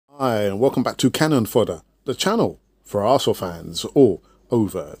Hi, and welcome back to Cannon Fodder, the channel for Arsenal fans all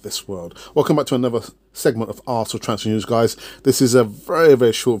over this world. Welcome back to another segment of Arsenal transfer news, guys. This is a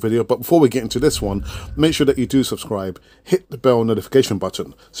very short video, but before we get into this one, make sure that you do subscribe, hit the bell notification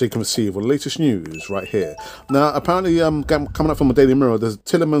button so you can receive the latest news right here. Now, apparently, coming up from the Daily Mirror, the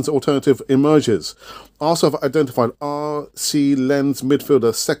Tielemans alternative emerges. Also have identified AC Lens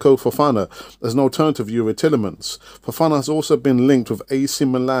midfielder Seko Fofana as an alternative Youri Tielemans. Fofana has also been linked with AC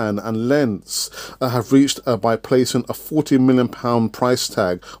Milan and Lens, have reached by placing a £40 million price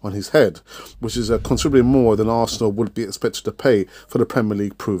tag on his head, which is considerably more than Arsenal would be expected to pay for the Premier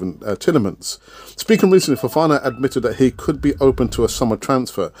League-proven Tielemans. Speaking recently, Fofana admitted that he could be open to a summer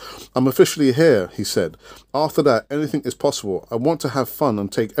transfer. "I'm officially here," he said. "After that, anything is possible. I want to have fun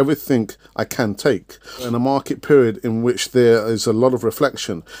and take everything I can take." In a market period in which there is a lot of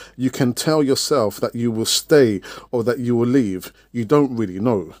reflection, you can tell yourself that you will stay or that you will leave. You don't really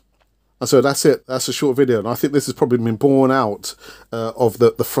know. And so that's it. That's a short video, and I think this has probably been born out of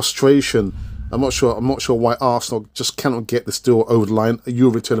the frustration. I'm not sure why Arsenal just cannot get this deal over the line.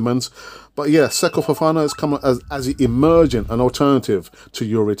 Youri Tielemans, but yeah, Seko Fofana has come as emerging an alternative to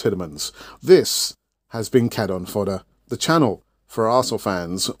Youri Tielemans. This has been Cannon Fodder, the channel for Arsenal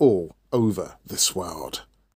fans all over this world.